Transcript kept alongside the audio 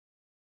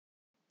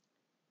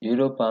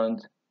Euro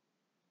pound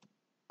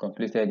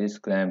completed this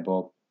climb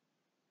up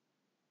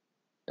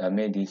that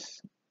made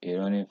this a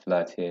running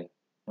flat here.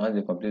 Once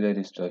they completed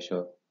this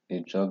structure,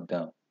 they dropped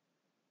down.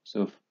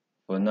 So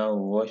for now,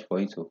 we watch for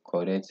it to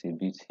correct a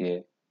bit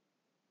here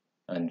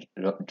and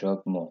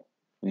drop more.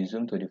 We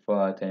zoom to the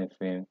 4-hour time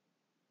frame.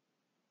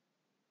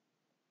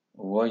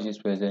 Watch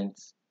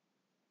this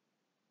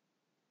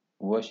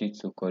watch it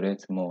to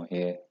correct more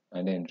here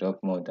and then drop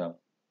more down.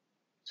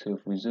 So if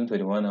we zoom to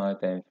the 1-hour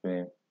time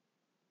frame,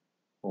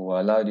 we will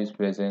allow this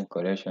present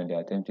correction they're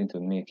attempting to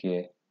make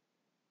here.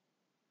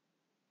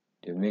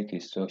 They make a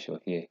structure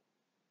here.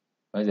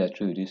 Once they're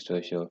through with this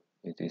structure,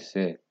 it is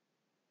sell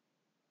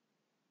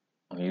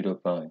on Euro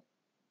pound.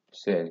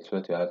 Sell is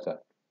what you're after.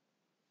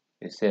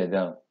 They sell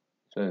down.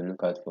 That's what we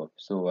look out for.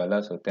 So we'll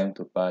allow some time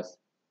to pass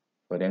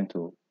for them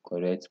to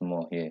correct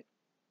more here,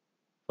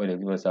 before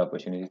they give us the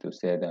opportunity to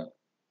sell down.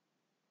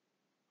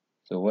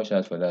 So watch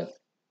out for that.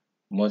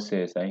 More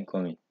sales are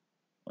incoming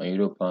on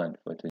Euro pound for today.